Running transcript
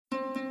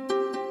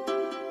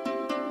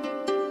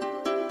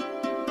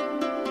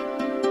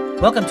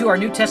Welcome to our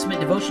New Testament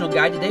devotional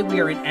guide. Today we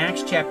are in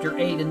Acts chapter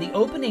 8, and the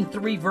opening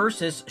 3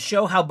 verses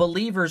show how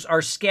believers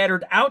are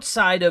scattered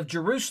outside of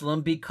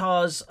Jerusalem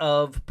because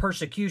of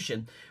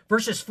persecution.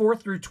 Verses 4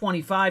 through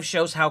 25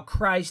 shows how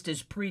Christ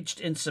is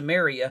preached in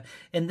Samaria,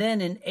 and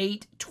then in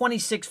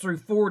 8:26 through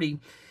 40,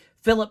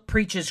 Philip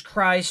preaches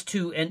Christ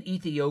to an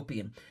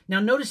Ethiopian. Now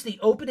notice the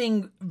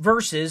opening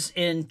verses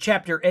in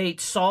chapter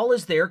 8. Saul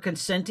is there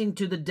consenting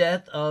to the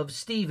death of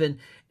Stephen,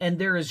 and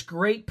there is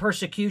great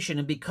persecution,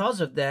 and because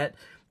of that,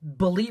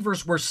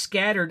 believers were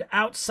scattered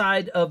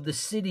outside of the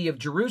city of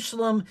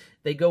Jerusalem.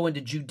 They go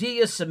into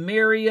Judea,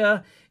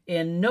 Samaria,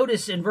 and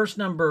notice in verse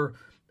number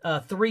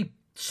 3,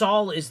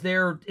 Saul is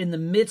there in the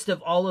midst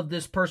of all of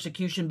this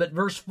persecution. But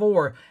verse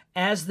 4,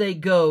 as they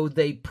go,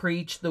 they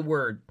preach the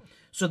word.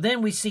 So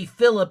then we see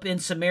Philip in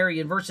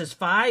Samaria. In verses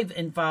 5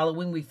 and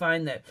following, we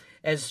find that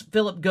as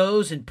Philip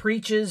goes and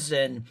preaches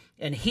and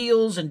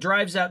heals and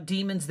drives out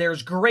demons,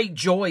 there's great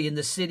joy in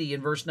the city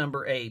in verse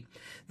number 8.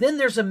 Then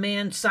there's a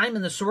man,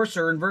 Simon the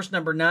sorcerer, in verse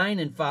number 9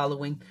 and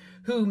following,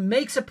 who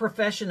makes a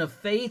profession of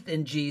faith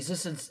in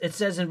Jesus. It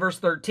says in verse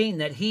 13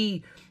 that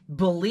he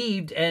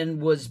believed and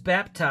was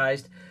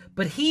baptized,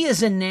 but he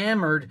is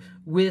enamored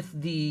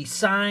with the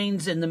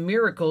signs and the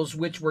miracles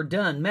which were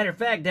done. Matter of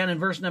fact, down in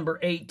verse number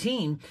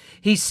 18,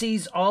 he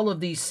sees all of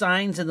these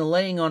signs and the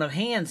laying on of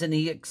hands, and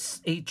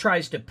he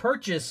tries to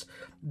purchase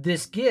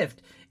this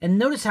gift. And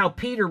notice how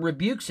Peter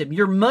rebukes him.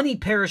 Your money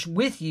perish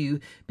with you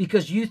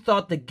because you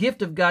thought the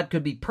gift of God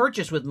could be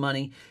purchased with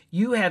money.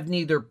 You have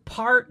neither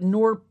part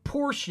nor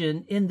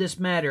portion in this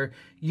matter.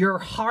 Your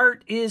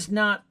heart is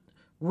not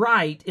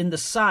right in the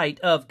sight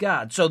of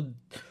God. So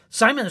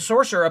Simon the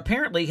sorcerer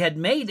apparently had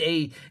made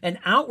an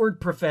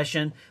outward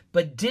profession,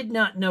 but did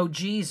not know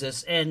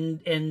Jesus.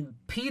 And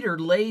Peter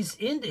lays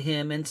into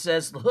him and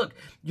says, look,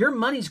 your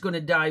money's going to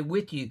die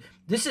with you.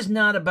 This is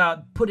not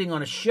about putting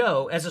on a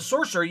show. As a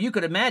sorcerer, you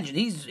could imagine,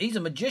 he's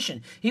a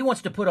magician. He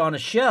wants to put on a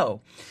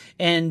show.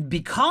 And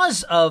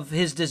because of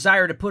his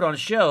desire to put on a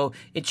show,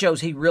 it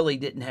shows he really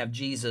didn't have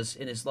Jesus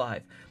in his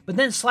life. But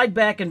then slide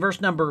back in verse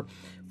number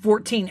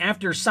 14,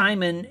 after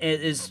Simon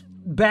is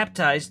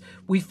baptized,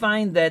 we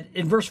find that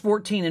in verse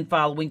 14 and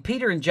following,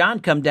 Peter and John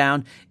come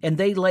down and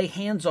they lay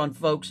hands on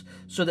folks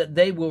so that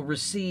they will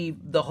receive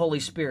the Holy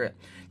Spirit.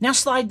 Now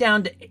slide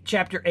down to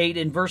chapter 8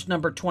 in verse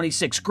number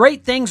 26.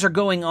 Great things are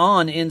going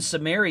on in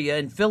Samaria,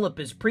 and Philip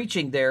is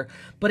preaching there,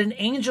 but an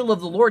angel of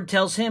the Lord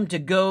tells him to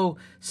go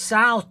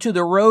south to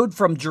the road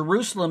from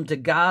Jerusalem to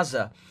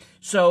Gaza.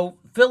 So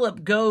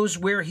Philip goes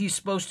where he's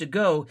supposed to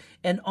go,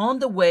 and on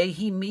the way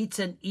he meets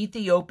an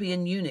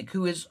Ethiopian eunuch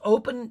who has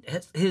opened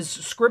his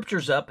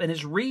scriptures up and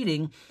is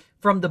reading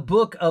from the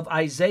book of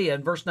Isaiah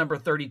in verse number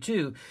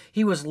 32.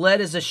 He was led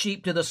as a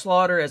sheep to the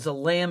slaughter, as a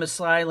lamb is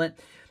silent.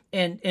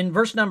 And in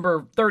verse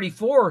number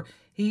 34,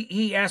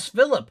 he asks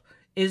Philip,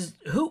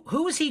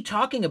 who is he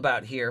talking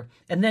about here?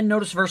 And then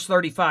notice verse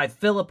 35,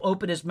 Philip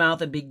opened his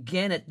mouth and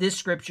began at this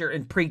scripture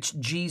and preached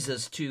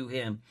Jesus to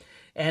him.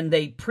 And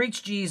they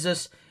preached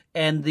Jesus.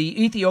 And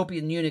the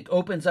Ethiopian eunuch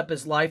opens up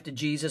his life to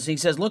Jesus. And he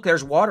says, look,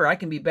 there's water. I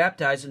can be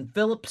baptized. And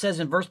Philip says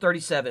in verse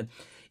 37,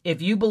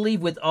 if you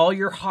believe with all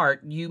your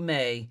heart, you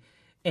may.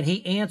 And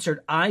he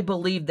answered, I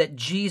believe that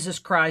Jesus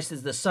Christ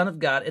is the Son of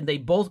God. And they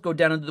both go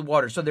down into the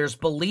water. So there's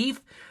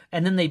belief,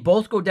 and then they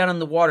both go down in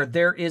the water.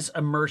 There is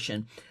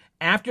immersion.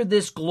 After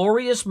this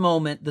glorious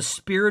moment, the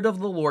Spirit of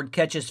the Lord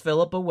catches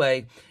Philip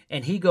away,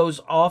 and he goes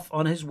off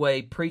on his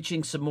way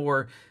preaching some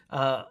more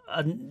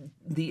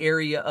the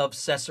area of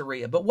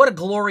Caesarea. But what a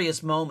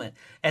glorious moment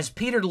as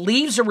Peter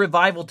leaves a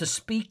revival to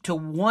speak to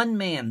one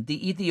man,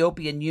 the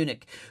Ethiopian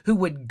eunuch, who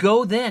would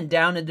go then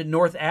down into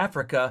North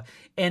Africa.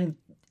 And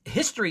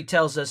history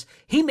tells us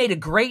he made a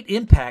great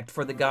impact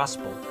for the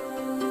gospel.